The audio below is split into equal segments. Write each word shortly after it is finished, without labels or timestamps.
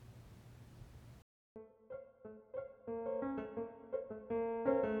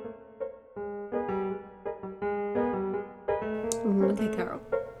Okay, Carol.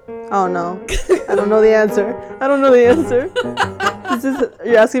 Oh no, I don't know the answer. I don't know the answer.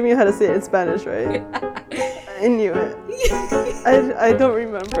 You're asking me how to say it in Spanish, right? I knew it. I don't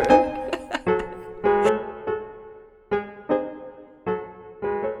remember.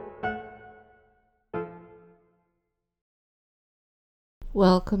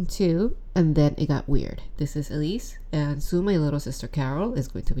 Welcome to And Then It Got Weird. This is Elise, and soon my little sister Carol is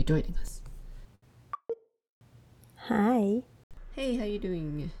going to be joining us. Hi. Hey, how you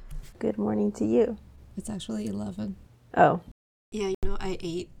doing? Good morning to you. It's actually 11. Oh. Yeah, I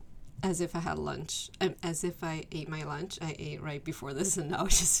ate as if I had lunch. As if I ate my lunch. I ate right before this, and now I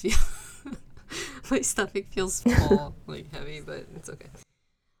just feel my stomach feels full, like heavy, but it's okay.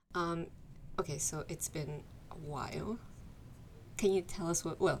 Okay, so it's been a while. Can you tell us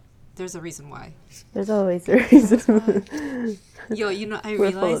what? Well, there's a reason why. There's always a reason. Yo, I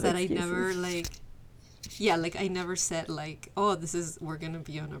realized that excuses. I never I never said we're gonna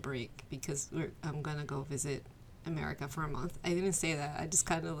be on a break because I'm gonna go visit America for a month. I didn't say that. I just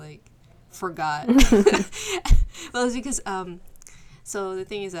kind of forgot. Well, it's because so the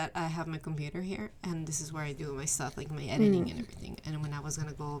thing is that I have my computer here, and this is where I do my stuff, like my editing and everything. And when I was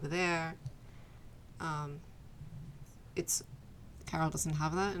gonna go over there, it's Carol doesn't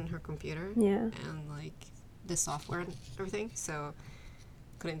have that in her computer. Yeah. And the software and everything, so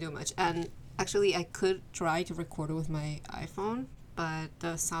couldn't do much. And actually, I could try to record it with my iPhone, but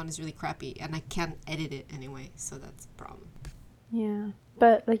the sound is really crappy, and I can't edit it anyway, so that's a problem. Yeah.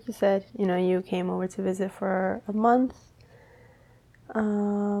 But like you said, you came over to visit for a month.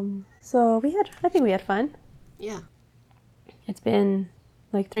 So I think we had fun. Yeah. It's been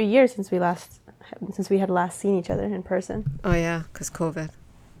 3 years since we had last seen each other in person. Oh yeah, because COVID.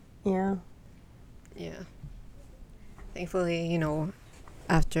 Yeah. Yeah. Thankfully,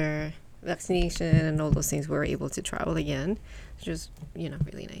 after vaccination and all those things, we were able to travel again, which was,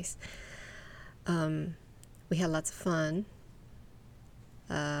 really nice. We had lots of fun.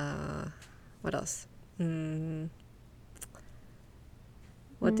 What else?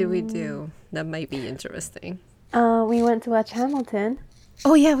 What did we do? That might be interesting. We went to watch Hamilton.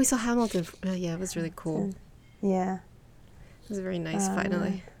 Oh yeah, we saw Hamilton. Yeah, it was really cool. Yeah. It was very nice,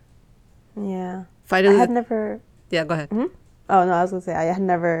 finally. Yeah. Finally. I had never... Yeah, go ahead. Mm-hmm. Oh, no, I was going to say, I had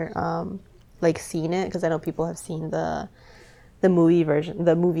never, seen it, because I know people have seen the movie version,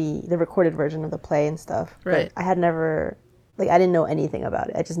 the recorded version of the play and stuff. Right. But I had never, I didn't know anything about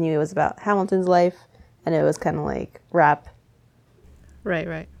it. I just knew it was about Hamilton's life, and it was kind of rap.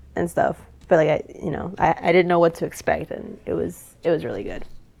 Right. And stuff. But I didn't know what to expect, and it was really good.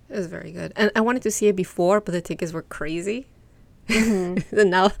 It was very good. And I wanted to see it before, but the tickets were crazy. Mm-hmm.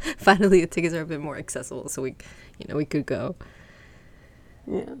 And now finally the tickets are a bit more accessible, so we could go.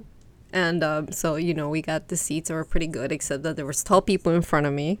 Yeah. And so we got the seats that were pretty good, except that there was tall people in front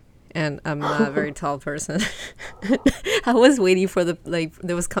of me, and I'm not a very tall person. I was waiting for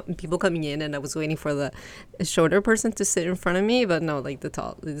there was people coming in, and I was waiting for the shorter person to sit in front of me, but no,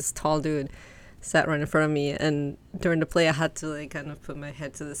 this tall dude sat right in front of me, and during the play I had to kind of put my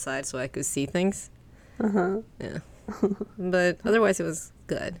head to the side so I could see things. Yeah. But otherwise it was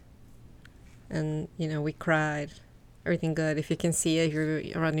good, and we cried, everything good. If you can see it, if you're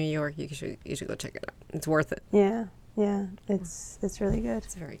around New York, you should go check it out. It's worth it. Yeah it's really good.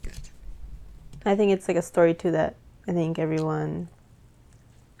 It's very good. I think it's a story too that I think everyone,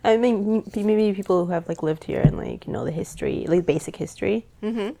 I mean, maybe people who have lived here and the history, basic history,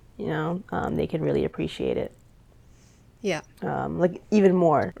 they can really appreciate it. Yeah. Even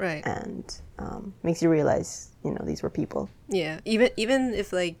more. Right. And makes you realize, these were people. Yeah. Even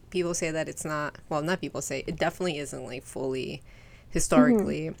if people say that it's not, well, not people say, it definitely isn't fully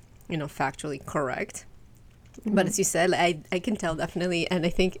historically, factually correct. Mm-hmm. But as you said, I can tell definitely, and I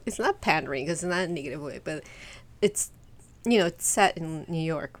think it's not pandering because it's not in a negative way, but it's, it's set in New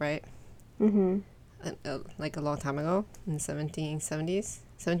York, right? Mm-hmm. A long time ago in 1770s.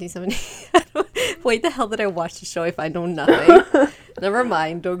 1770. Wait, the hell did I watch the show if I know nothing? Never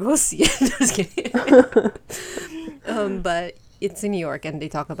mind, don't go see it. Just kidding. But it's in New York, and they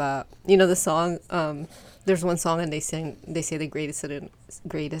talk about the song. There's one song, and they say the greatest city in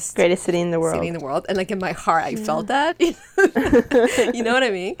the world. City in the world, and in my heart, I felt that. You know what I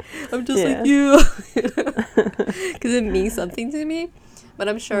mean? I'm just you, because it means something to me. But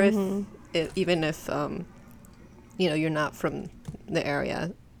I'm sure even if you're not from the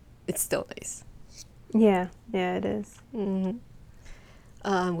area, it's still nice. Yeah, it is.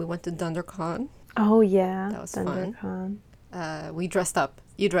 Mm-hmm. We went to DunderCon. Oh yeah, that was DunderCon. Fun. We dressed up.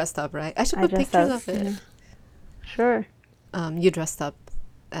 You dressed up, right? I should put pictures of it. Yeah. Sure. You dressed up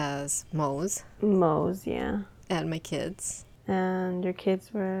as Mose. Mose, yeah. And my kids. And your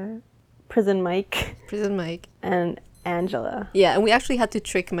kids were Prison Mike Prison Mike. and Angela. Yeah, and we actually had to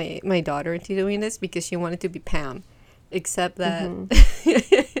trick my daughter into doing this because she wanted to be Pam, except that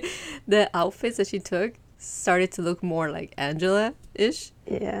the outfits that she took started to look more like Angela-ish.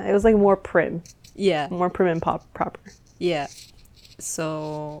 Yeah, it was like more prim. Yeah, More prim and proper. yeah.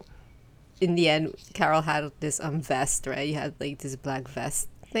 So in the end, Carol had this vest, right? You had like this black vest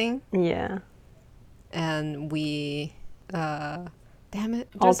thing, Yeah. and we damn it,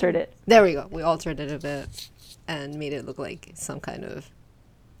 Altered it. There we go. We altered it a bit and made it look like some kind of,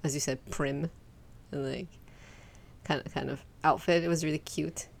 as you said, prim and like kind of outfit. It was really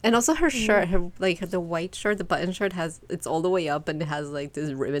cute. And also her shirt, her like the white shirt, the button shirt it's all the way up and it has like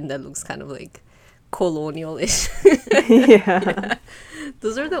this ribbon that looks kind of like colonial-ish. Yeah.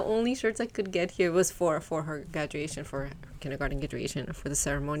 Those are the only shirts I could get here. It was for her graduation, for her kindergarten graduation, for the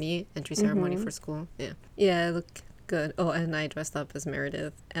ceremony, entry ceremony for school. Yeah. Yeah, it looked good. Oh, and I dressed up as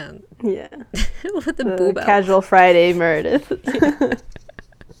Meredith and Yeah. with the boob out. Casual Friday Meredith.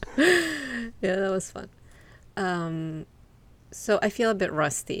 Yeah, that was fun. So I feel a bit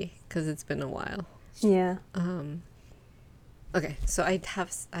rusty because it's been a while. Yeah. Okay, so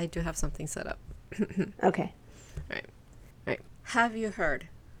I do have something set up. Okay. Right. Have you heard?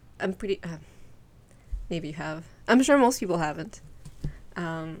 I'm pretty. Maybe you have. I'm sure most people haven't.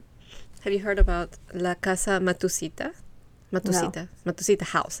 Have you heard about La Casa Matusita? Matusita. No. Matusita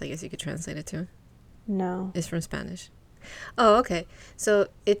house, I guess you could translate it to. No. It's from Spanish. Oh, okay. So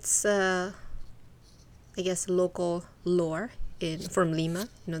it's I guess local lore from Lima.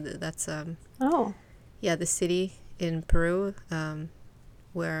 You know that's Oh. yeah, the city in Peru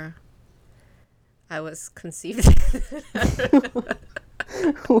where I was conceived.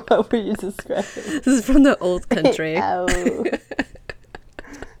 What were you describing? This is from the old country. Ow.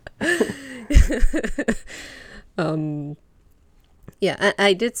 Yeah,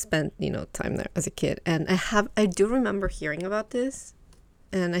 I did spend time there as a kid, and I do remember hearing about this,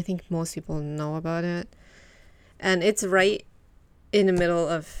 and I think most people know about it, and it's right in the middle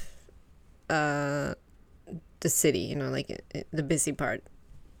of the city, like the busy part.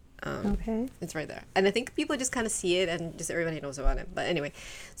 Okay. It's right there, and I think people just kind of see it, and just everybody knows about it. But anyway,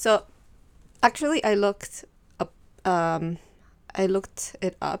 so actually, I looked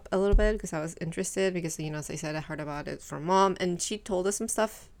it up a little bit because I was interested because, as I said, I heard about it from Mom and she told us some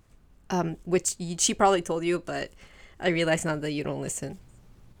stuff, which she probably told you, but I realize now that you don't listen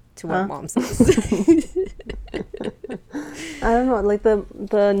to what Mom says. I don't know, like the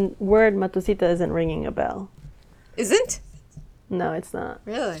word Matusita isn't ringing a bell. Isn't? No, it's not.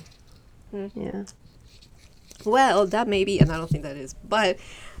 Really? Yeah. Well, that may be, and I don't think that is, but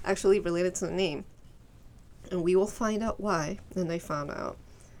actually related to the name. And we will find out why. And I found out.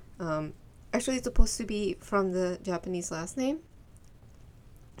 Actually, it's supposed to be from the Japanese last name.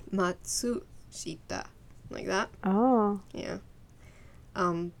 Matsushita. Like that. Oh. Yeah.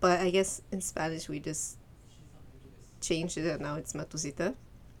 But I guess in Spanish we just changed it and now it's Matusita.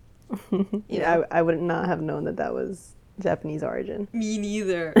 Yeah, I would not have known that was Japanese origin. Me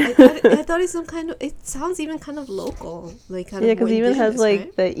neither. I thought it's some kind of, it sounds even kind of local. Like kind Yeah, of because it even has like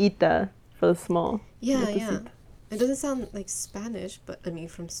right? the ita for the small. Yeah, Matusita. yeah. It doesn't sound like Spanish, but I mean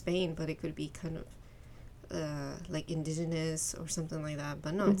from Spain, but it could be kind of like indigenous or something like that.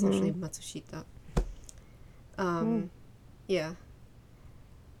 But no, it's actually Matsushita. Yeah.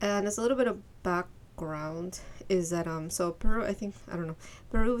 And there's a little bit of background is that so Peru, I don't know.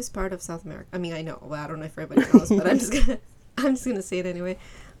 Peru is part of South America. I mean, I know. Well, I don't know if everybody knows, but I'm just gonna say it anyway.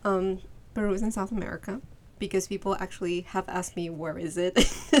 Peru is in South America. Because people actually have asked me where is it.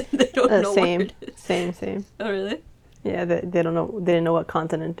 They don't know where it is. Same. Oh, really? Yeah, they don't know. They didn't know what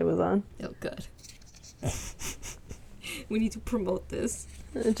continent it was on. Oh, good. We need to promote this.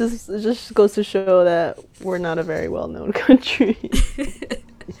 It just goes to show that we're not a very well-known country.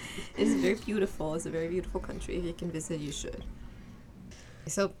 It's very beautiful. It's a very beautiful country. If you can visit, you should.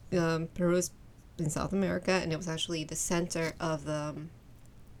 So Peru is in South America, and it was actually the center of the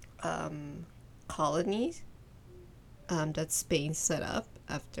colonies that Spain set up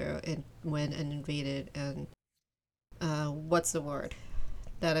after it went and invaded and what's the word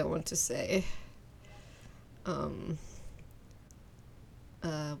that I want to say? What's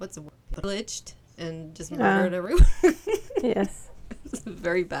the word? Pillaged and just murdered everyone. Yes. It's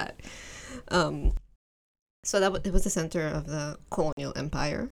very bad. So it was the center of the colonial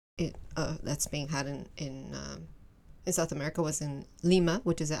empire. That Spain had in South America was in Lima,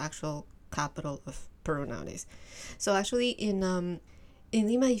 which is the actual capital of Peru nowadays. So actually in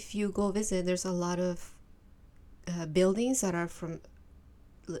Lima, if you go visit, there's a lot of buildings that are from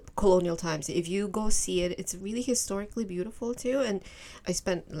colonial times. If you go see it, it's really historically beautiful too. And I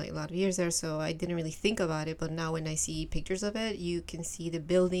spent like a lot of years there, so I didn't really think about it. But now when I see pictures of it, you can see the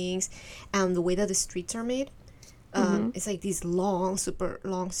buildings and the way that the streets are made. It's like these long, super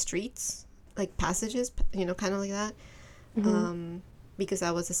long streets, like passages, kind of like that. Because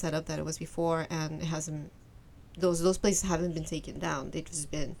that was the setup that it was before, and it hasn't. Those places haven't been taken down. They've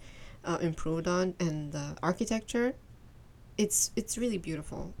just been improved on, and the architecture, it's really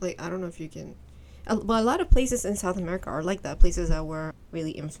beautiful. Like, I don't know if you can. Well, a lot of places in South America are like that. Places that were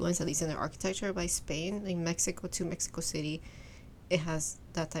really influenced, at least in their architecture, by Spain, like Mexico City. It has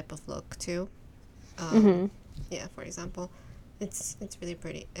that type of look too. Yeah, for example, it's really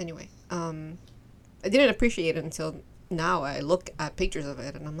pretty. Anyway, I didn't appreciate it until now. I look at pictures of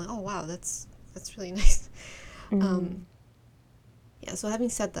it and I'm like, oh wow, that's really nice. Yeah. So having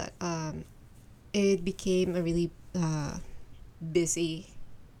said that, it became a really busy.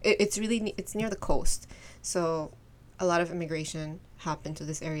 It's near the coast, so a lot of immigration happened to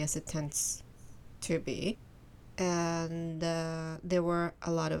this area, as it tends to be, and there were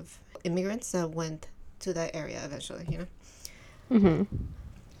a lot of immigrants that went to that area eventually. And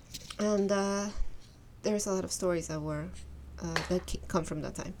there's a lot of stories that were come from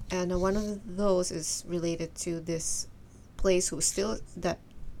that time, and one of those is related to this place that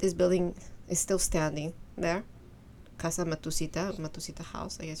this building is still standing there, Casa Matusita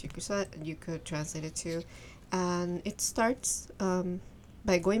House, I guess you could translate it to, and it starts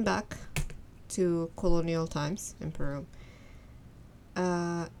by going back to colonial times in Peru.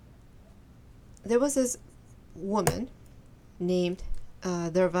 There was this woman named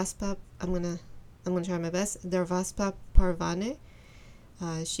Dervaspa. I'm gonna try my best. Dervaspa Parvane.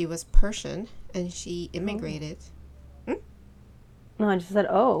 She was Persian, and she immigrated. No, I just said,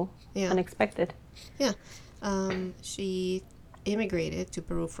 Yeah. Unexpected. Yeah. She immigrated to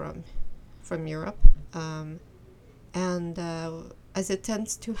Peru from Europe, and as it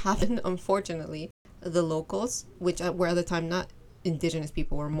tends to happen, unfortunately, the locals, which were at the time not indigenous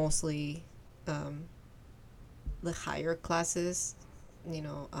people, were mostly the higher classes,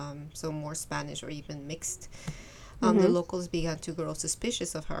 so more Spanish or even mixed. The locals began to grow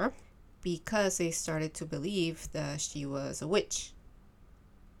suspicious of her because they started to believe that she was a witch.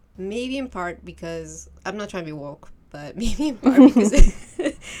 Maybe in part because, I'm not trying to be woke, but maybe in part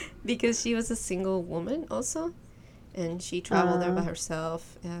because she was a single woman also, and she traveled there by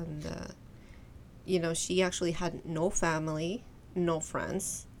herself, and she actually had no family, no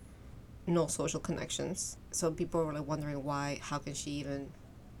friends, no social connections. So people were like wondering how can she even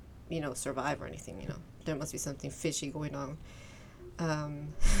survive or anything. There must be something fishy going on.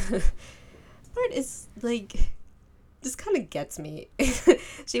 Part is like, this kind of gets me.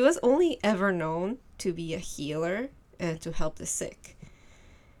 She was only ever known to be a healer and to help the sick.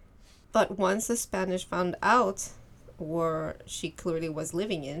 But once the Spanish found out where she clearly was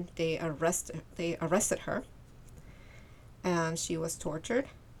living in, they arrested her, and she was tortured.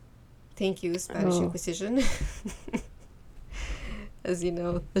 Thank you, Spanish Inquisition. As you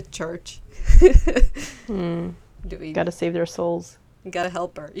know, the church. Gotta save their souls. You gotta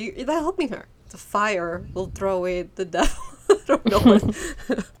help her. You're not helping her. The fire will throw away the devil. I don't know.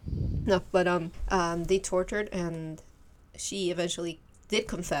 No, but they tortured, and she eventually did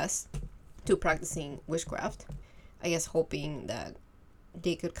confess to practicing witchcraft. I guess hoping that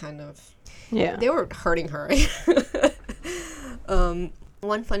they could kind of... Yeah. They were hurting her.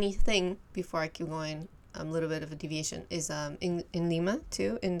 One funny thing, before I keep going, a little bit of a deviation, is in Lima,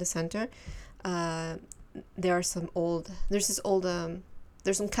 too, in the center, there's some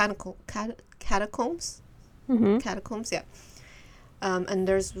catacombs. Catacombs, yeah. And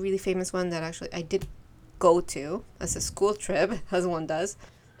there's a really famous one that actually I did go to as a school trip, as one does.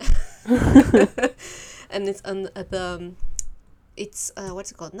 And it's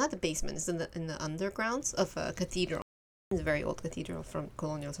what's it called? Not the basement. It's in the undergrounds of a cathedral. It's a very old cathedral from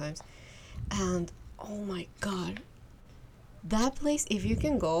colonial times. And oh my god, that place, if you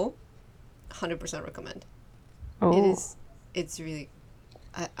can go, 100% recommend. It's really,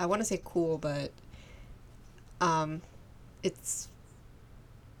 I want to say cool, but it's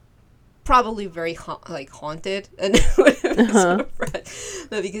probably very haunted and whatever.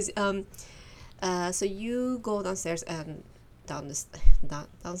 But because so you go downstairs and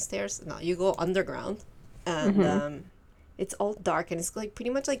downstairs. No, you go underground, and it's all dark, and it's like pretty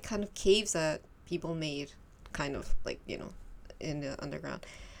much like kind of caves that people made, kind of like in the underground.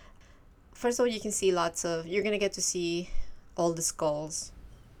 First of all, you're gonna get to see all the skulls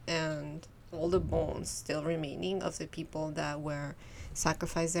and all the bones still remaining of the people that were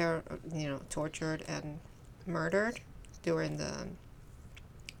sacrificed there, tortured and murdered during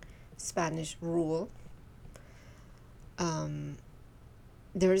Spanish rule, um,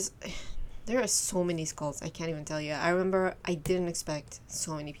 there's there are so many skulls. I can't even tell you. I remember I didn't expect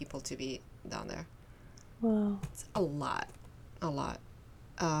so many people to be down there. Wow. It's a lot, a lot.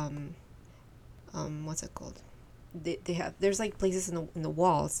 Um, what's it called? They have there's like places in the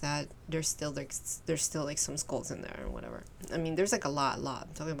walls that there's still like some skulls in there or whatever. I mean, there's like a lot.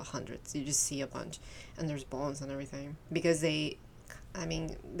 I'm talking about hundreds. You just see a bunch, and there's bones and everything because I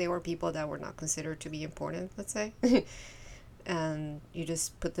mean, they were people that were not considered to be important, let's say. And you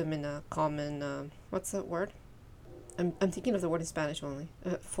just put them in a common what's that word? I'm thinking of the word in Spanish only.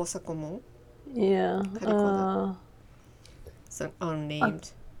 Fosa común. Yeah. How do you call that? It's an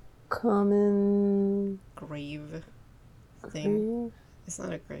unnamed Common grave thing. grave. It's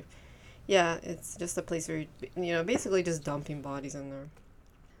not a grave. Yeah, it's just a place where basically just dumping bodies in there.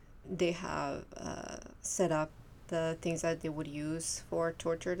 They have set up the things that they would use for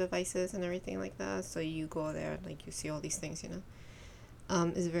torture devices and everything like that. So you go there, like you see all these things.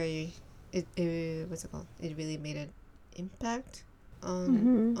 It's very it what's it called? It really made an impact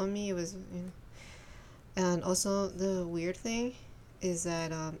on me. It was and also the weird thing is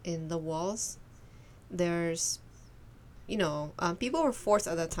that in the walls there's people were forced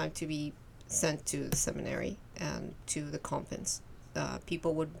at that time to be sent to the seminary and to the convents.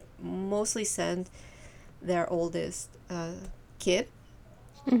 People would mostly send their oldest kid,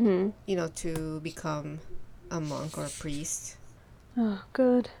 to become a monk or a priest. Oh,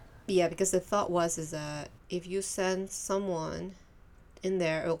 good. Yeah, because the thought is that if you send someone in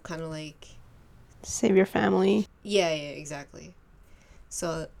there, it'll kind of like Save your family. yeah, exactly.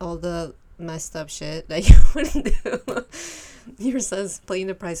 So all the messed up shit that you wouldn't do, your son's paying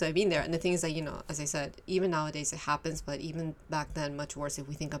the price by being there. And the thing is that, as I said, even nowadays it happens, but even back then, much worse. If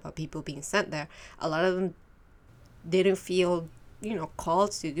we think about people being sent there, a lot of them didn't feel,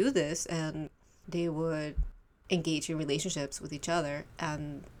 called to do this, and they would engage in relationships with each other.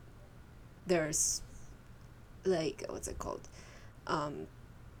 And there's like, what's it called?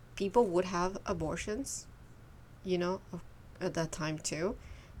 People would have abortions, at that time too.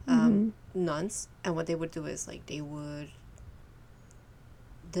 Nuns, and what they would do is like they would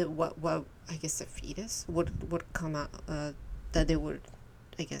what I guess the fetus would come out, that they would,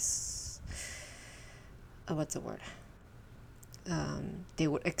 I guess, what's the word, they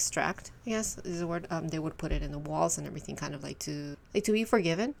would extract, I guess is the word. They would put it in the walls and everything, kind of like to be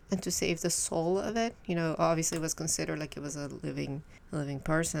forgiven and to save the soul of it. Obviously it was considered like it was a living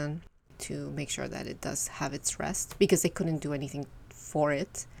person, to make sure that it does have its rest, because they couldn't do anything for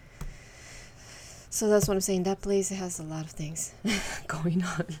it. So that's what I'm saying. That place has a lot of things going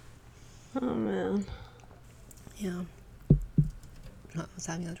on. Oh, man. Yeah. I was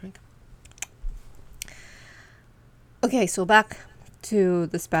having a drink. Okay, so back to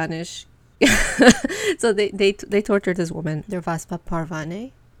the Spanish. So they tortured this woman, Dervaspa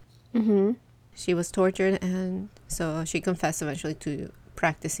Parvane. She was tortured, and so she confessed eventually to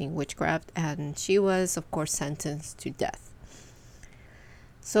practicing witchcraft, and she was, of course, sentenced to death.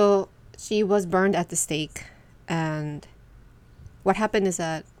 So she was burned at the stake, and what happened is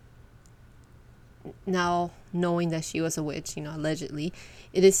that, now knowing that she was a witch, allegedly,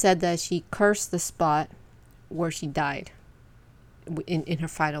 it is said that she cursed the spot where she died. In her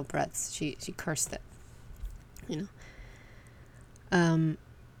final breaths, she cursed it.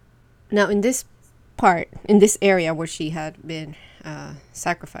 Now in this area where she had been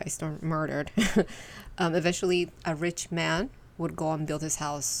sacrificed or murdered, eventually a rich man would go and build his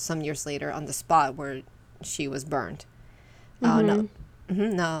house some years later on the spot where she was burned. Now,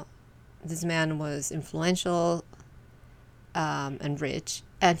 this man was influential and rich,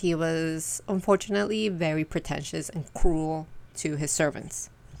 and he was unfortunately very pretentious and cruel to his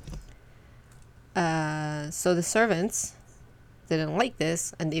servants. So the servants didn't like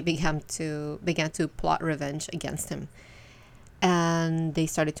this, and they began to plot revenge against him. And they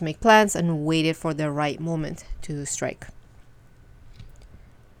started to make plans and waited for the right moment to strike.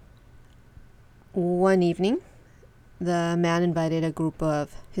 One evening, the man invited a group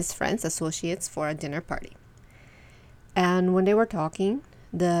of his friends, associates, for a dinner party. And when they were talking,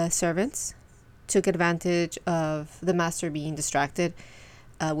 the servants took advantage of the master being distracted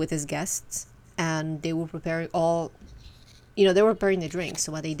with his guests, and they were preparing the drinks.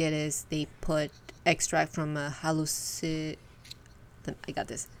 So what they did is they put extract from a hallucinogenic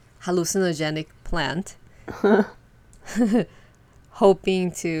plant,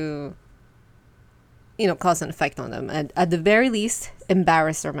 hoping to cause an effect on them, and at the very least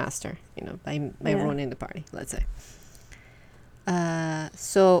embarrass their master, by ruining the party, let's say.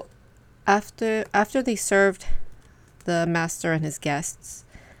 So after they served the master and his guests,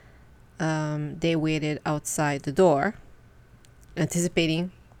 they waited outside the door,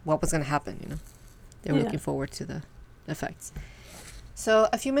 anticipating what was going to happen. They were looking forward to the effects. So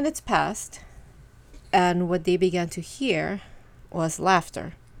a few minutes passed, and what they began to hear was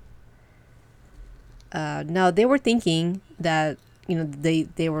laughter. Now they were thinking that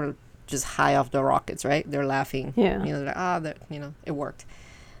they were just high off the rockets, right? They're laughing. Yeah. They're like, it worked.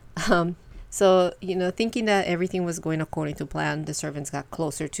 So thinking that everything was going according to plan, the servants got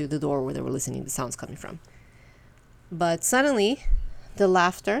closer to the door where they were listening to the sounds coming from. But suddenly, the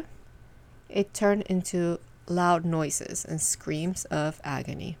laughter, it turned into loud noises and screams of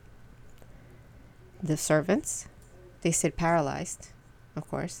agony. The servants, they stayed paralyzed, of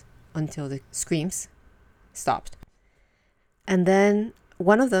course, until the screams stopped. And then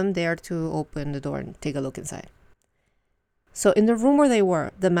one of them dared to open the door and take a look inside. So in the room where they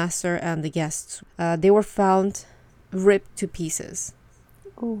were, the master and the guests, they were found ripped to pieces.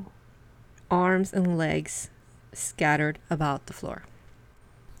 Oh. Arms and legs scattered about the floor.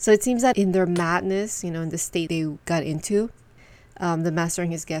 So it seems that in their madness, in the state they got into, the master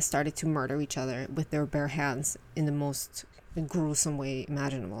and his guests started to murder each other with their bare hands in the most gruesome way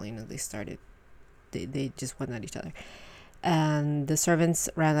imaginable. They just went at each other. And the servants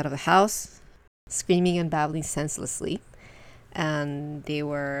ran out of the house, screaming and babbling senselessly. And they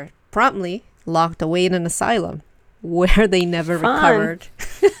were promptly locked away in an asylum where they never recovered.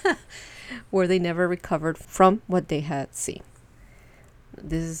 Where they never recovered from what they had seen.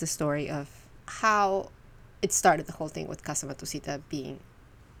 This is the story of how it started, the whole thing with Casa Matusita being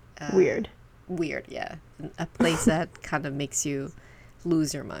Weird, yeah. A place that kind of makes you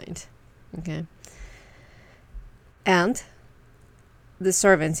lose your mind. Okay. And the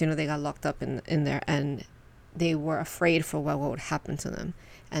servants, they got locked up in there, and they were afraid for what would happen to them.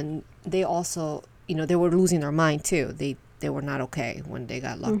 And they also, they were losing their mind too. They were not okay when they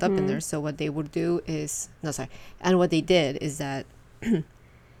got locked up in there. So what they would do is, and what they did is that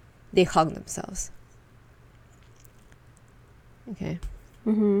they hung themselves. Okay.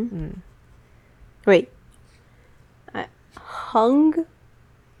 Wait. Hung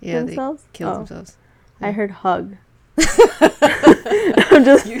themselves? They killed themselves. Yeah. I heard hug. I'm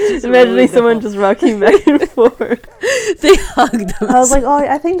just imagining really someone just rocking back and forth. They hugged themselves. I was like,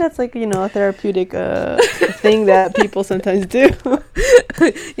 a therapeutic thing that people sometimes do.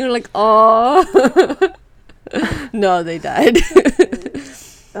 Like, oh. No, they died.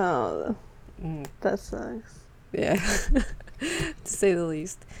 Oh, that sucks. Yeah, to say the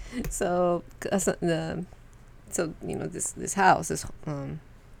least. So, this house,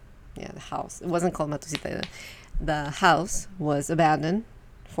 the house. It wasn't called Matusita. The house was abandoned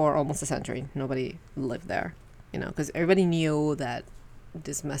for almost a century. Nobody lived there, because everybody knew that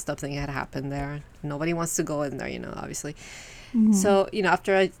this messed up thing had happened there. Nobody wants to go in there, obviously. Mm-hmm. So,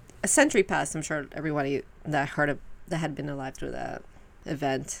 after a century passed, I'm sure everybody that had been alive through that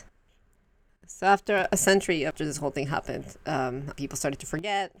event. So after a century after this whole thing happened, people started to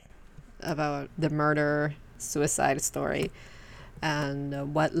forget about the murder, suicide story.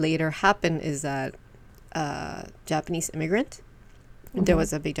 And what later happened is that Japanese immigrant, there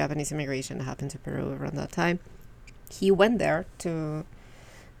was a big Japanese immigration that happened to Peru around that time. He went there to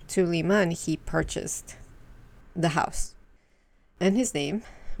Lima, and he purchased the house. And his name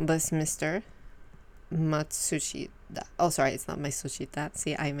was Mr. Matsushita. Oh, sorry, it's not Matsushita.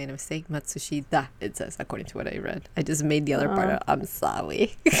 See, I made a mistake. Matsushita, it says, according to what I read. I just made the other part up. I'm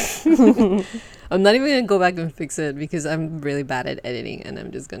sorry. I'm not even going to go back and fix it because I'm really bad at editing, and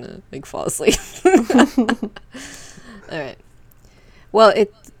I'm just going to fall asleep. All right. Well,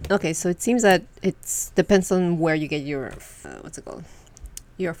 so it seems that it depends on where you get your, what's it called?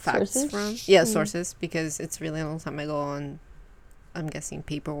 Your facts sources? From. Yeah, sources, because it's really a long time ago, and I'm guessing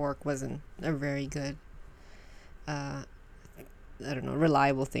paperwork wasn't a very good,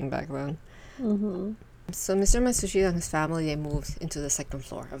 reliable thing back then. Mm-hmm. So Mr. Matsushita and his family, they moved into the second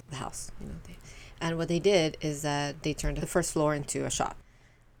floor of the house. And what they did is that they turned the first floor into a shop.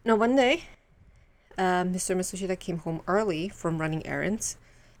 Now, one day, Mr. Matsushita came home early from running errands,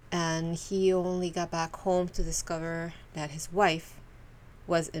 and he only got back home to discover that his wife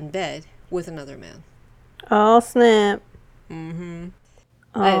was in bed with another man. Oh, snap. Mm-hmm.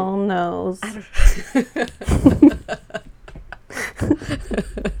 Oh, no.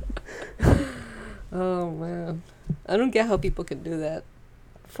 Oh, man. I don't get how people can do that.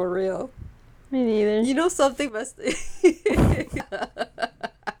 For real. Me neither. Something must...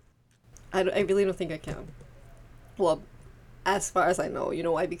 I really don't think I can. Well, as far as I know. You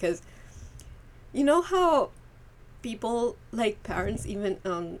know why? Because how people, like parents, even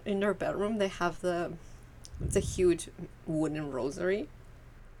in their bedroom, they have it's a huge wooden rosary.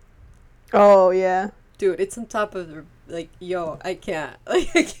 Oh yeah. Dude, it's on top of the, like, yo, I can't.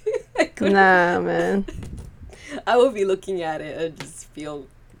 Like, I couldn't. Nah, man. I would be looking at it and just feel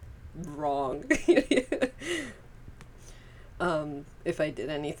wrong. If I did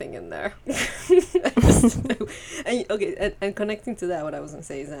anything in there. I just, okay, and connecting to that, what I was gonna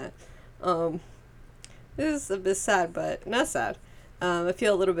say is that this is a bit sad, but not sad. I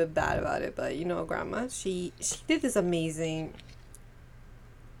feel a little bit bad about it, but grandma, she did this amazing.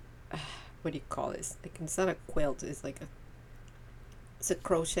 What do you call this? Like, it's not a quilt. It's a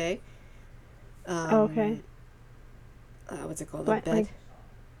crochet. Okay. What's it called? A Blank, bed. like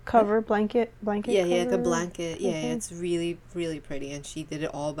cover blanket Yeah, cover. like a blanket. Yeah, Okay. it's really, really pretty, and she did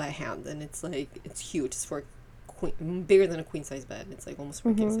it all by hand, and it's huge. It's for queen, bigger than a queen size bed. It's like almost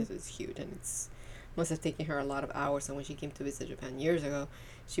for king size. It's huge, and it's must have taken her a lot of hours. And when she came to visit Japan years ago,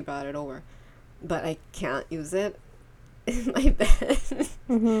 she brought it over, but I can't use it in my bed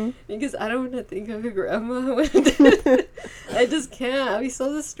because I don't want to think of a grandma. I just can't. I'll be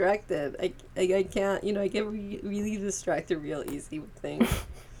so distracted. I can't. I get really distracted real easy with things.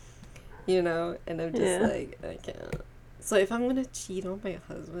 And I'm just like, I can't. So if I'm gonna cheat on my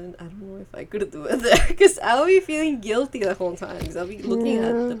husband, I don't know if I could do it there, because I'll be feeling guilty the whole time, because I'll be looking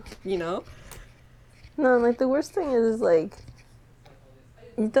at No, like the worst thing is like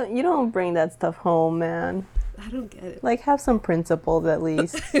you don't bring that stuff home, man. I don't get it. Like have some principles at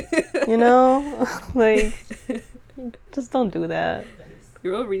least. You know? Like just don't do that.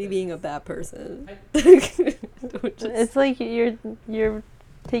 You're already being a bad person. It's like you're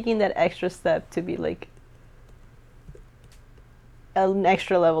taking that extra step to be like an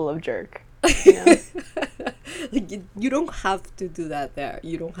extra level of jerk. You know? Like you don't have to do that there.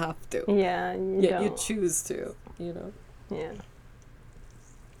 You don't have to. Yeah, You choose to. Yeah.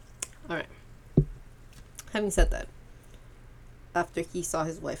 All right. Having said that, after he saw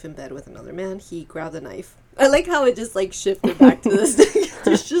his wife in bed with another man, he grabbed a knife. I like how it just like shifted back to this thing.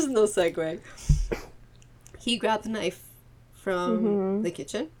 There's just no segue. He grabbed the knife from the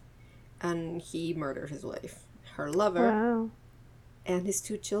kitchen, and he murdered his wife, her lover, Wow. and his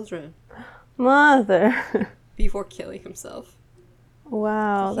 2 children Mother. before killing himself.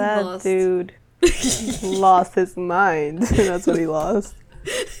 Wow, He that lost. dude lost his mind. That's what he lost.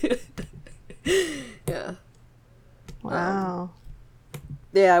 Yeah. Wow.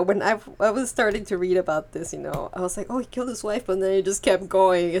 Yeah, when I was starting to read about this, I was like, oh, he killed his wife, and then it just kept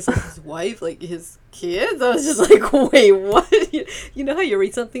going. It's like his wife, like his kids. I was just like, wait, what? You know how you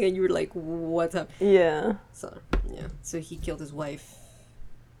read something and you're like, what's up? Yeah. So, yeah. So he killed his wife,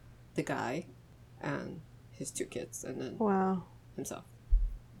 the guy, and his 2 kids, and then Wow. himself.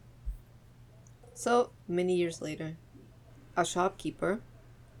 So, many years later, a shopkeeper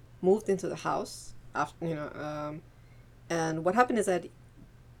moved into the house after, and what happened is that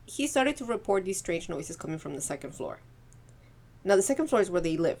he started to report these strange noises coming from the 2nd floor. Now, the 2nd floor is where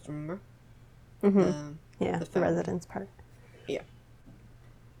they lived, remember? Yeah, The the family. residence part. Yeah.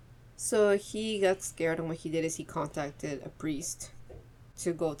 So he got scared, and what he did is he contacted a priest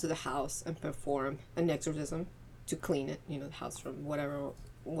to go to the house and perform an exorcism to clean it, the house from whatever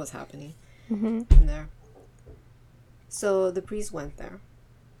was happening in there. So the priest went there,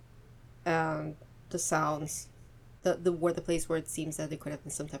 and the sounds, the place where it seems that there could have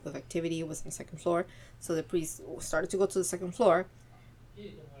been some type of activity was on the 2nd floor. So the priest started to go to the 2nd floor,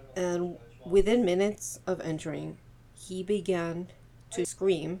 and within minutes of entering, he began to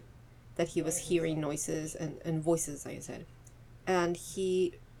scream that he was hearing noises and voices, like I said. And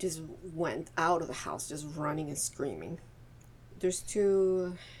he just went out of the house, just running and screaming. There's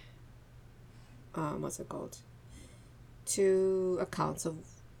 2, what's it called? 2 accounts of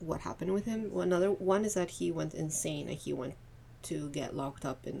what happened with him. One is that he went insane, and he went to get locked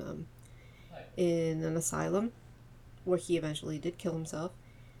up in an asylum, where he eventually did kill himself.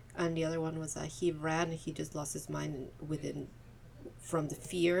 And the other one was that he ran and he just lost his mind from the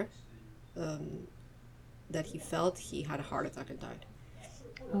fear that he felt. He had a heart attack and died.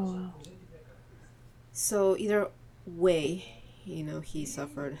 Oh wow. So either way, he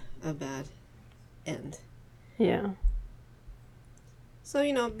suffered a bad end. Yeah.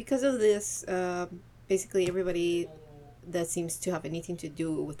 So, because of this, basically everybody that seems to have anything to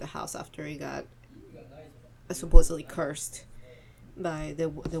do with the house after he got supposedly cursed by the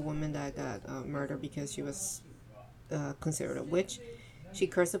woman that got murdered because she was considered a witch. She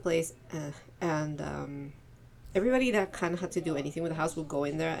cursed the place, and everybody that kind of had to do anything with the house would go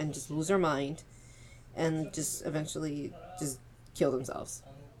in there and just lose their mind and just eventually just kill themselves.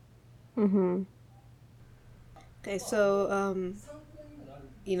 Okay, so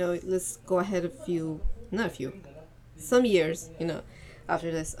let's go ahead some years,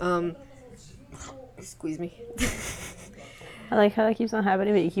 after this. Squeeze me. I like how that keeps on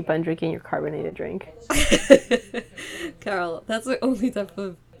happening, but you keep on drinking your carbonated drink. Carol, that's the only type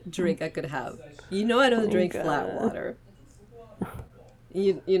of drink I could have. You know I don't drink flat God. water.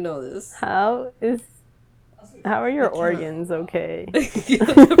 You know this. How are your organs okay?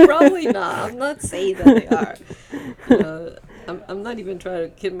 Probably not. I'm not saying that they are. I'm not even trying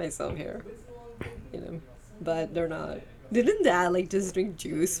to kid myself here. But they're not. Didn't Dad like just drink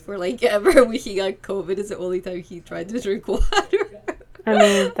juice for like ever when he got COVID? Is the only time he tried to drink water. I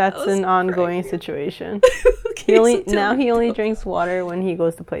mean, that's was an ongoing situation. Okay, He only drinks water when he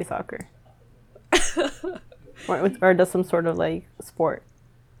goes to play soccer. or does some sort of like sport,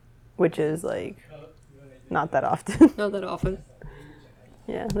 which is like not that often. Not that often.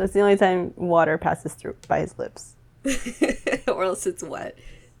 Yeah, that's the only time water passes through by his lips. Or else it's wet.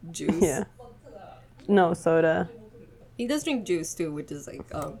 Juice. Yeah. No, soda. He does drink juice too, which is like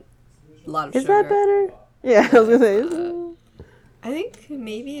a lot of Is sugar. that better? Yeah, I was gonna say. I think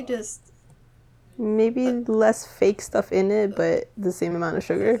maybe just Maybe less fake stuff in it, but the same amount of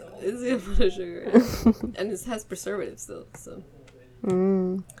sugar. it's the amount of sugar. Yeah. And it has preservatives though, so.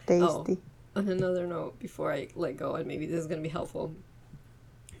 Tasty. On another note, before I let go, and maybe this is gonna be helpful.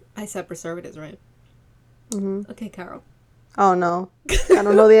 I said preservatives, right? Okay, Carol. Oh no, I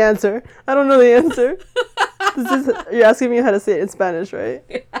don't know the answer. You're asking me how to say it in Spanish, right?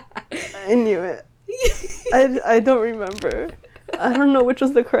 I knew it. I don't remember. I don't know which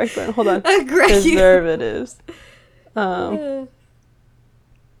was the correct one. Hold on. Preservatives.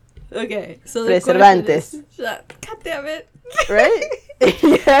 Okay, so the Preservantes. question is, God damn it! Right?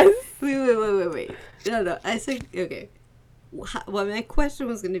 Yes. Wait. No. I said okay. What my question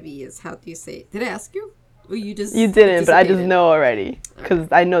was gonna be is how do you say? Did I ask you? Or you just You didn't, but I just anticipated? know already because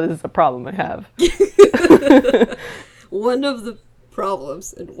I know this is a problem I have. One of the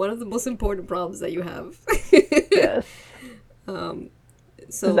problems, and one of the most important problems that you have. Yes. So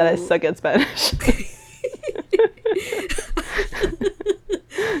Is that I suck at Spanish.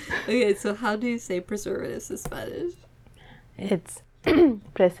 Okay, so how do you say preservatives in Spanish? It's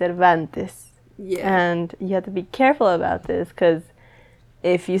preservantes. Yeah. And you have to be careful about this because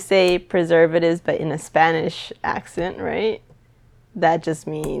if you say preservatives but in a Spanish accent, right, that just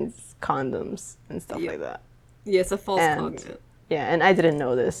means condoms and stuff like that. Yeah, it's a false And- cognitive. Yeah, and I didn't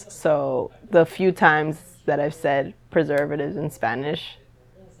know this. So the few times that I've said preservatives in Spanish,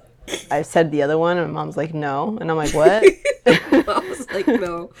 I've said the other one and my mom's like, no. And I'm like, what? I was like,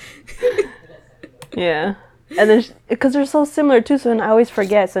 no. Yeah. And then, because they're so similar too, so then I always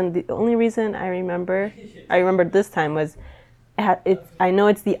forget. So the only reason I remembered this time was, I know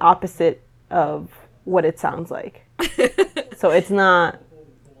it's the opposite of what it sounds like. So it's not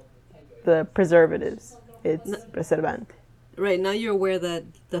the preservatives, it's preservante. Right, now you're aware that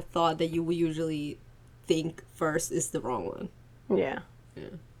the thought that you would usually think first is the wrong one. Yeah.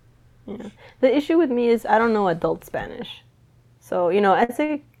 The issue with me is I don't know adult Spanish. So, as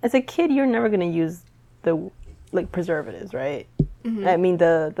a kid, you're never going to use the, preservatives, right? Mm-hmm. I mean,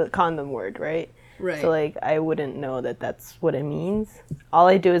 the condom word, right? Right. So, I wouldn't know that that's what it means. All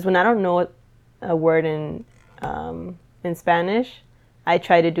I do is when I don't know a word in Spanish, I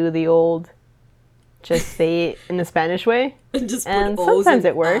try to do the old just say it in the Spanish way. Just put and O's sometimes in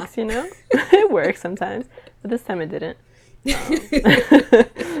it works, It works sometimes. But this time it didn't. You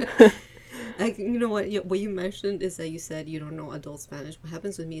know what you mentioned is that you said you don't know adult Spanish. What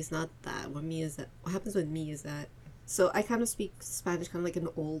happens with me is not that. What happens with me is that so I kind of speak Spanish kind of like an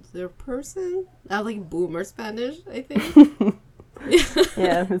older person. I have like boomer Spanish, I think.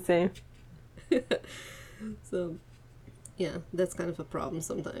 Yeah, the same. So yeah, that's kind of a problem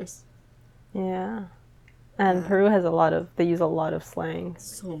sometimes. Yeah. And Peru has they use a lot of slang.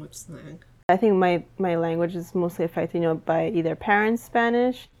 So much slang. I think my language is mostly affected, by either parents'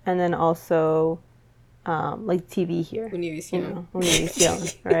 Spanish and then also TV here. Univision.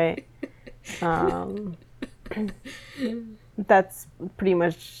 Univision, right? That's pretty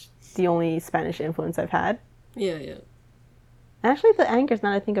much the only Spanish influence I've had. Yeah. Actually, the anchors,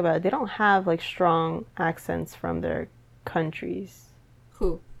 now that I think about it, they don't have strong accents from their countries.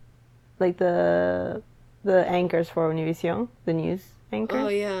 Who? Like the anchors for Univision, the news anchors. Oh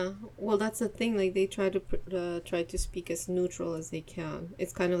yeah. Well, that's the thing. Like they try to speak as neutral as they can.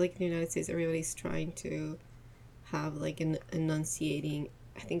 It's kind of like in the United States, everybody's trying to have an enunciating.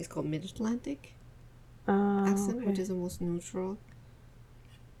 I think it's called Mid-Atlantic accent, Okay. which is the most neutral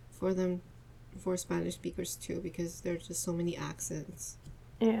for them, for Spanish speakers too, because there's just so many accents.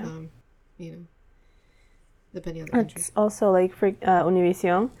 Yeah. Depending on the country. It's also for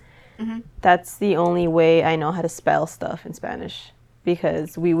Univision. Mm-hmm. That's the only way I know how to spell stuff in Spanish.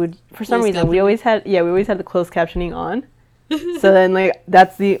 because we would, for some Closed reason, we captioning. always had the closed captioning on. So then, like,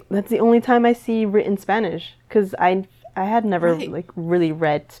 that's the only time I see written Spanish, because I had never Right. like really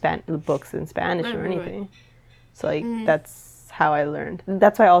read books in Spanish Right, or right, right. anything. So like that's how I learned. And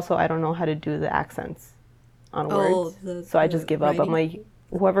that's why also I don't know how to do the accents on Oh, words. the So I just give up. I'm writing.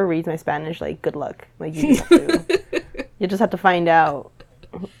 like, whoever reads my Spanish, like, good luck. Like, you just have to find out,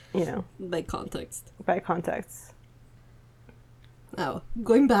 you know, By context. by context. Oh,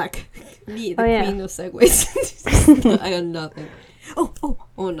 going back. Me, the Oh, yeah. queen of segues. I got nothing. Oh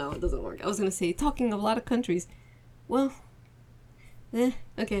no, it doesn't work. I was gonna say, talking of a lot of countries. Well,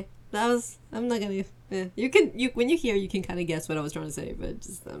 okay. I'm not gonna, when you hear, you can kind of guess what I was trying to say, but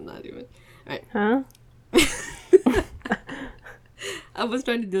just, I'm not even. Alright. Huh? I was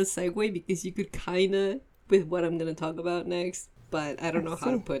trying to do a segue because you could kind of, with what I'm gonna talk about next, but I don't know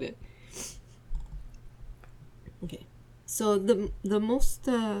how to see. put it. Okay. So the most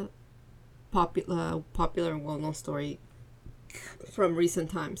popular and well-known story from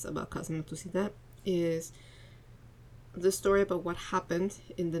recent times about Casa Matusita is the story about what happened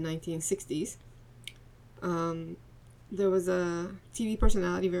in the 1960s. There was a TV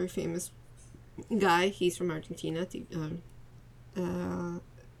personality, very famous guy. He's from Argentina.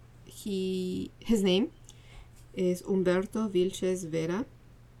 His name is Humberto Vilches Vera,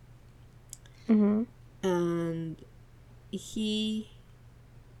 Mm-hmm. and he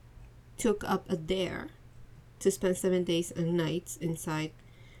took up a dare to spend 7 days and nights inside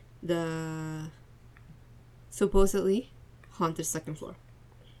the supposedly haunted second floor.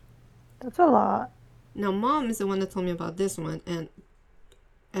 That's a lot. Now, Mom is the one that told me about this one, and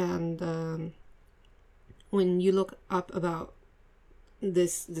when you look up about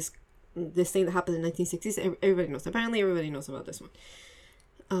this thing that happened in the 1960s, everybody knows. Apparently, everybody knows about this one.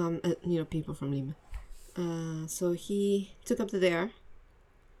 People from Lima. So he took up the dare,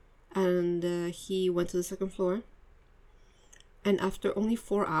 and he went to the second floor. And after only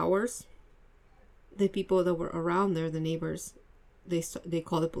 4 hours, the people that were around there, the neighbors, they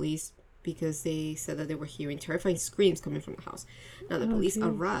called the police because they said that they were hearing terrifying screams coming from the house. Now the police geez.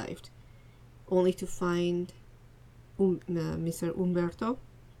 arrived, only to find Mr. Umberto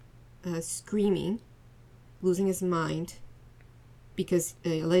screaming, losing his mind, because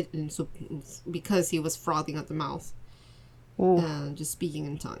because he was frothing at the mouth. Ooh. And just speaking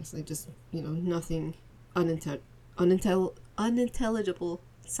in tongues, like just nothing unintelligible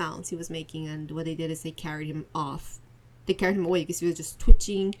sounds he was making. And what they did is they carried him away because he was just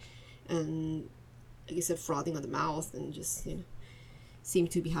twitching and, like I said, frothing on the mouth, and just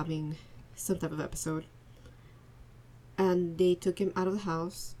seemed to be having some type of episode. And they took him out of the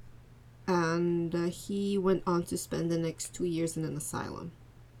house, and he went on to spend the next 2 years in an asylum.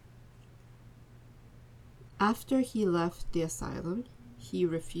 After he left the asylum, he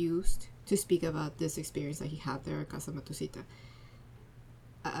refused to speak about this experience that he had there at Casa Matusita.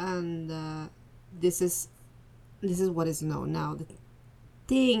 And this is what is known now. The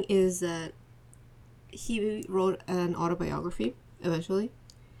thing is that he wrote an autobiography eventually,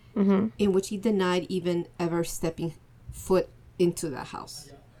 Mm-hmm. in which he denied even ever stepping foot into that house.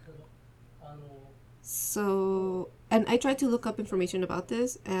 So, and I tried to look up information about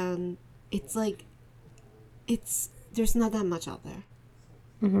this, and it's like, there's not that much out there.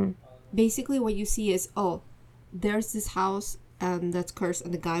 Mm-hmm. Basically, what you see is, there's this house, and that's cursed,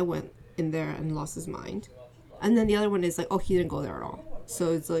 and the guy went in there and lost his mind. And then the other one is like, he didn't go there at all.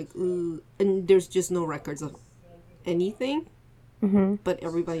 So it's like, and there's just no records of anything. Mm-hmm. But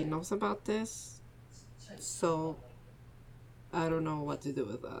everybody knows about this. So I don't know what to do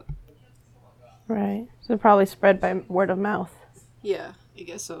with that. Right. So probably spread by word of mouth. Yeah, I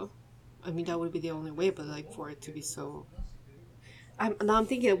guess so. I mean, that would be the only way, but like for it to be so. Now I'm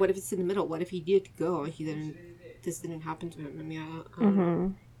thinking, what if it's in the middle? What if he did go and this didn't happen to him? I mean, I don't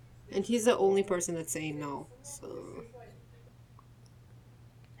know. And he's the only person that's saying no, so.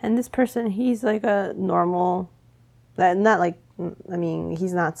 And this person, he's like a normal, not like, I mean,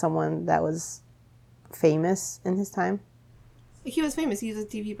 he's not someone that was famous in his time. He was famous. He's a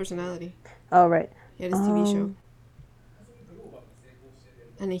TV personality. Oh, right. He had his TV show.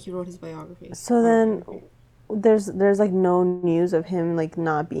 And then he wrote his biography. So then there's like no news of him like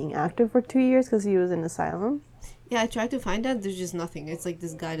not being active for 2 years because he was in asylum. Yeah, I tried to find that. There's just nothing. It's like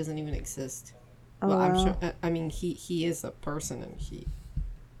this guy doesn't even exist. Oh, Well, I'm wow. sure. I mean, he is a person, and he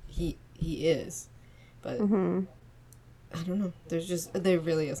is, but Mm-hmm. I don't know. There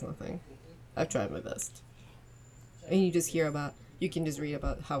really is nothing. I've tried my best, and you can just read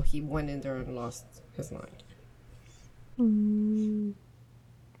about how he went in there and lost his mind. Mm.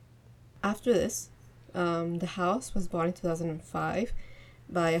 After this, The house was bought in 2005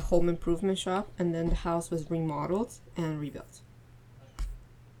 by a home improvement shop, and then the house was remodeled and rebuilt.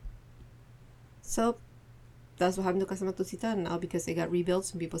 So that's what happened to Casa Matucita, and now because they got rebuilt,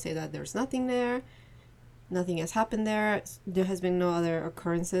 some people say that there's nothing there. Nothing has happened there. There has been no other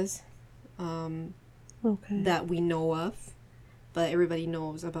occurrences that we know of, but everybody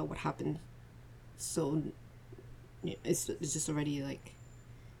knows about what happened. So it's just already like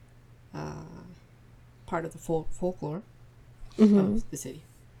part of the folklore of the city.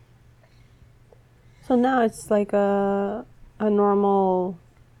 So now it's like a normal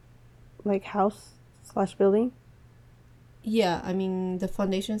like house / building. Yeah, I mean the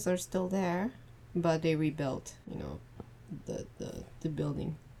foundations are still there, but they rebuilt, the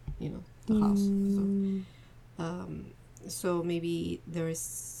building, the house. So maybe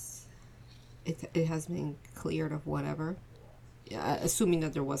it has been cleared of whatever, assuming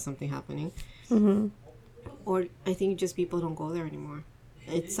that there was something happening. Or I think just people don't go there anymore.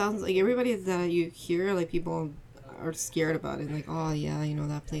 It sounds like everybody that you hear, like people are scared about it, like, oh yeah,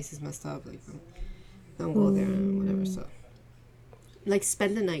 that place is messed up, like don't go there or whatever. So like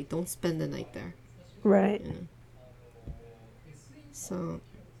spend the night, don't spend the night there. Right. So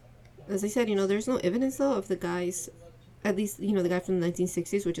as I said, there's no evidence though of the guys, at least the guy from the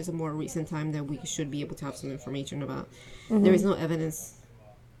 1960s, which is a more recent time that we should be able to have some information about. There is no evidence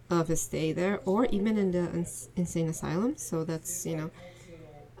of his stay there or even in the insane asylum, so that's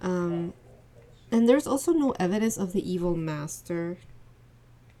and there's also no evidence of the evil master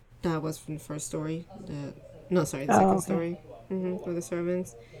that was from the first story, the second story for the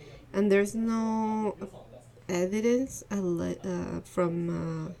servants. And there's no evidence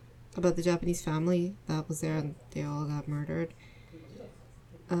from about the Japanese family that was there and they all got murdered.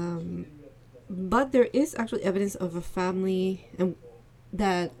 But there is actually evidence of a family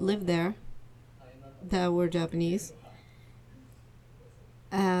that lived there that were Japanese,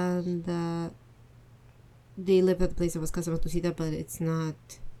 and they lived at the place that was Casa Matucita, but it's not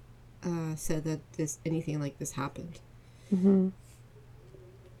said that anything like this happened.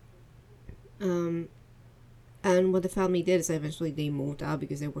 And what the family did is eventually they moved out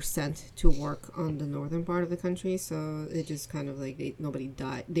because they were sent to work on the northern part of the country, so it just kind of like nobody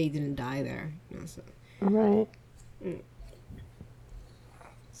died. They didn't die there, so. Right.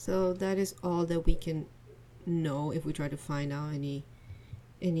 So that is all that we can know if we try to find out any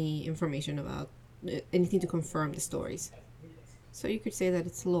information about anything to confirm the stories. So you could say that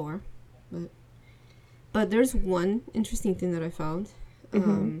it's lore, but there's one interesting thing that I found.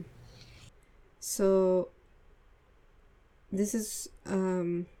 So this is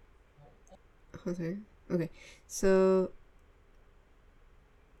okay. So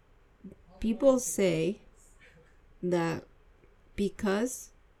people say that because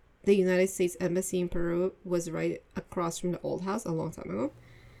the United States Embassy in Peru was right across from the old house a long time ago,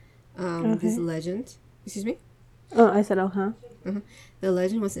 this legend, excuse me? Oh, I said, uh-huh. The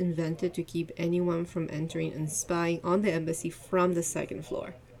legend was invented to keep anyone from entering and spying on the embassy from the second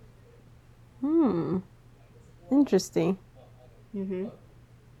floor. Interesting.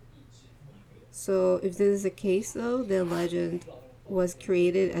 So if this is the case, though, the legend was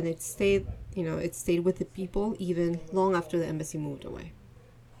created and it stayed with the people even long after the embassy moved away.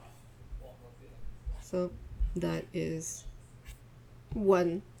 So that is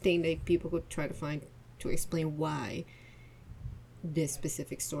one thing that people could try to find to explain why this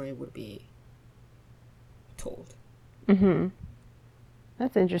specific story would be told.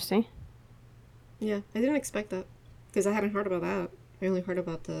 That's interesting. Yeah, I didn't expect that because I hadn't heard about that. I only heard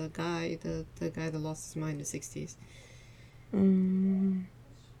about the guy that lost his mind in the 60s.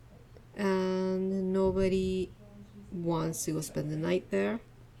 And nobody wants to go spend the night there.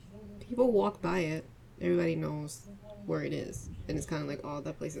 People walk by it. Everybody knows where it is. And it's kind of like, oh,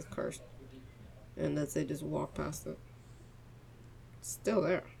 that place is cursed. And that's it, just walk past it. It's still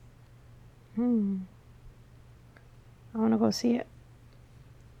there. I want to go see it.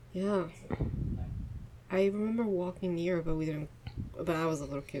 Yeah. I remember walking near, but we didn't. But I was a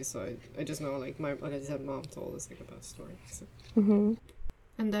little kid, so I just know, like I just had mom told us about the story. So.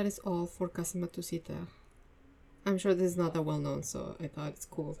 And that is all for Casa Matucita. I'm sure this is not that well known, so I thought it's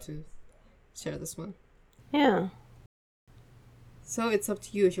cool to share this one. Yeah. So it's up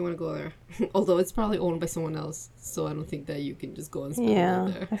to you if you want to go there. Although it's probably owned by someone else, so I don't think that you can just go and spend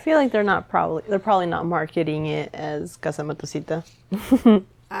it there. I feel like they're probably not marketing it as Casa Matucita.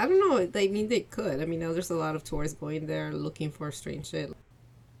 I don't know. I mean, they could. I mean, now there's a lot of tourists going there looking for strange shit.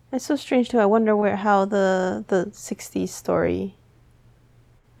 It's so strange too. I wonder how the 60s story,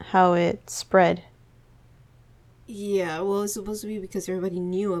 how it spread. Yeah, well, it's supposed to be because everybody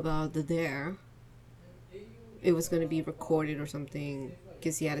knew about the dare. it was going to be recorded or something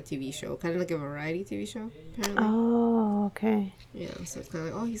because he had a TV show, kind of like a variety TV show, apparently. Oh, okay. Yeah, so it's kind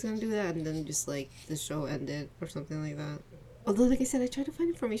of like, oh, he's going to do that, and then just like the show ended or something like that. Although, like I said, I tried to find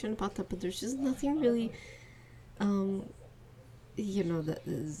information about that, but there's just nothing really, that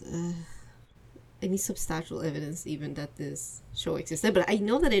is any substantial evidence even that this show existed. But I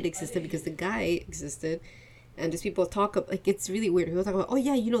know that it existed because the guy existed, and just people talk about, like, it's really weird. People talk about, oh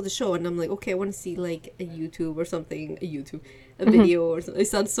yeah, the show, and I'm like, okay, I want to see like a YouTube or something, a video or something. It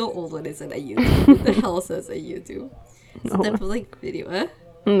sounds so old when it's a YouTube. What the hell says a YouTube? It's No type of like video, huh?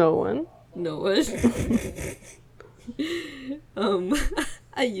 No one. No one.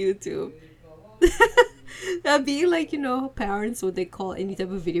 A YouTube. That'd be like, parents, what they call any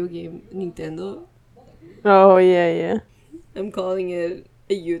type of video game Nintendo. Oh, yeah. I'm calling it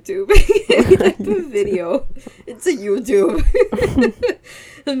a YouTube. Any type of video. It's a YouTube.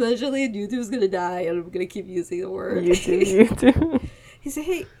 Eventually, YouTube's gonna die, and I'm gonna keep using the word YouTube. He said,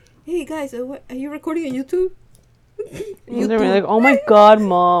 hey guys, are you recording on YouTube? And they're like, oh my god,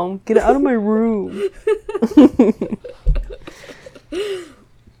 Mom, get out of my room.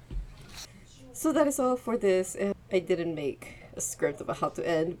 So that is all for this. I didn't make a script about how to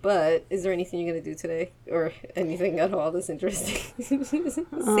end, but is there anything you're gonna do today, or anything at all that's interesting? Save me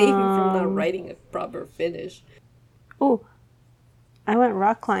from not writing a proper finish. Oh, I went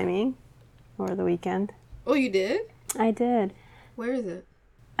rock climbing over the weekend. Oh, you did? I did. Where is it?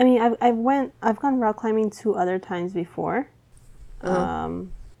 I mean, I've gone rock climbing 2 other times before.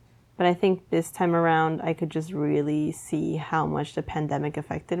 But I think this time around I could just really see how much the pandemic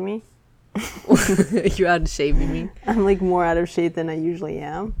affected me. You're out of shape, you mean? I'm like more out of shape than I usually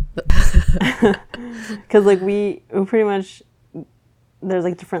am. Because like we pretty much, there's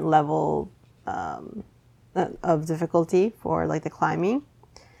like different level of difficulty for like the climbing.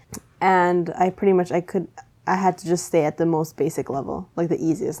 And I had to just stay at the most basic level, like the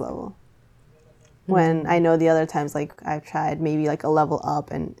easiest level. When I know the other times, like I've tried maybe like a level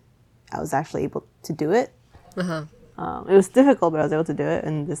up and I was actually able to do it. Uh-huh. It was difficult, but I was able to do it.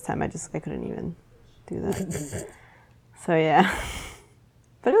 And this time I couldn't even do that. So yeah,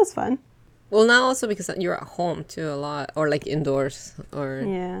 but it was fun. Well, now also because you're at home too a lot, or like indoors, or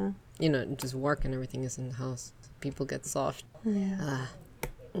Yeah. Just work and everything is in the house. People get soft. Yeah.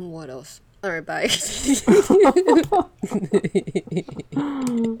 What else? All right, bye.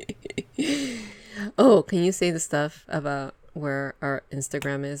 Oh, can you say the stuff about where our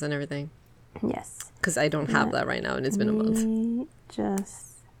Instagram is and everything? Yes. Because I don't have that right now, and it's been a month.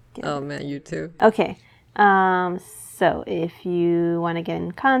 Just get Oh man, you too. Okay. So if you want to get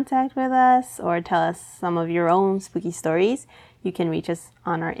in contact with us or tell us some of your own spooky stories, you can reach us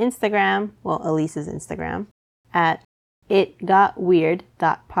on our Instagram, well, Elise's Instagram, at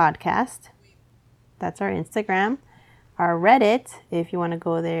itgotweird.podcast. That's our Instagram. Our Reddit, if you want to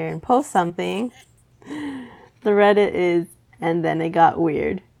go there and post something, the Reddit is and then it got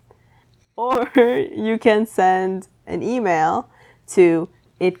weird. Or you can send an email to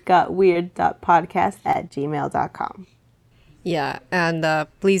itgotweird.podcast@gmail.com. Yeah, and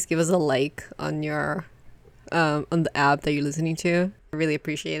please give us a like on your on the app that you're listening to. I really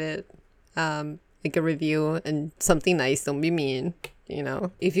appreciate it. Like a review and something nice. Don't be mean.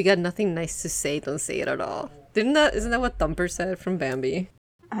 If you got nothing nice to say, don't say it at all. Isn't that what Thumper said from Bambi?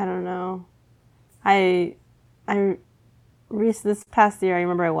 I don't know. This past year, I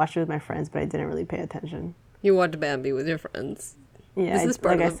remember I watched it with my friends, but I didn't really pay attention. You watched Bambi with your friends. Yeah, This is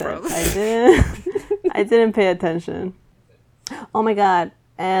part of the problem. I didn't pay attention. Oh my god!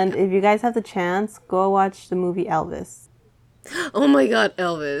 And if you guys have the chance, go watch the movie Elvis. Oh my god,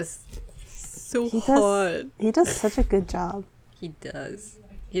 Elvis. So hot. He does such a good job. He does.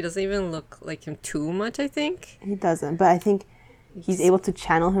 He doesn't even look like him too much, I think. He doesn't, but I think he's able to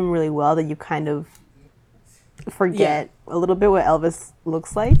channel him really well that you kind of forget a little bit what Elvis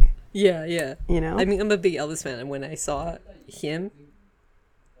looks like. Yeah. I mean, I'm a big Elvis fan, and when I saw him,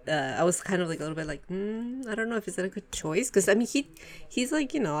 I was kind of like a little bit like, I don't know if it's a good choice, because I mean, he's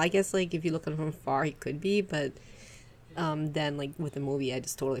like, I guess like if you look at him from far, he could be, but then like with the movie, I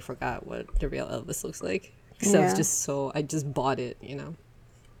just totally forgot what the real Elvis looks like. So I just bought it,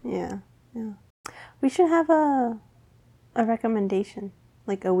 Yeah. We should have a recommendation,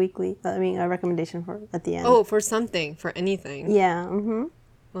 like a recommendation for at the end. Oh, for something, for anything. Yeah. Mm-hmm.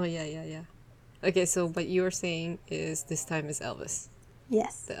 Oh yeah. Okay, so what you're saying is this time is Elvis.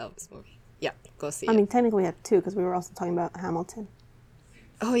 Yes. The Elvis movie. Yeah, go see I it. mean, technically we have 2 because we were also talking about Hamilton.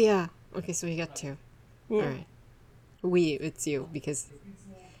 Oh yeah. Okay, so we got 2. Yeah. All right. It's you, because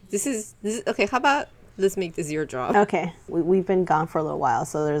this is okay. How about let's make this your job? Okay. We've been gone for a little while,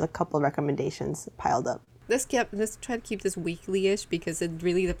 so there's a couple of recommendations piled up. let's try to keep this weekly-ish because it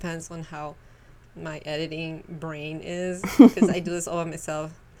really depends on how my editing brain is because I do this all by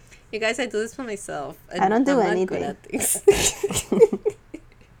myself. You guys, I do this for myself. I don't do I'm anything. not good at things.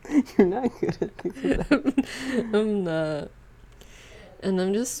 You're not good at things. I'm not. And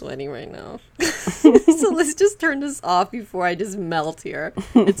I'm just sweating right now. So let's just turn this off before I just melt here.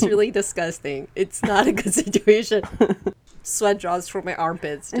 It's really disgusting. It's not a good situation. Sweat drops from my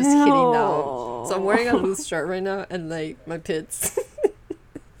armpits just hitting down. So I'm wearing a loose shirt right now and like my pits.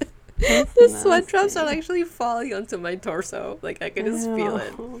 The sweat drops are actually falling onto my torso. Like I can just feel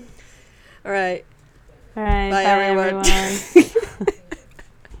it. All right. All right. Bye, Bye everyone.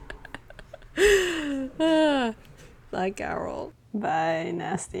 everyone. Bye, Carol. Bye,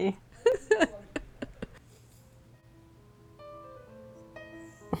 nasty.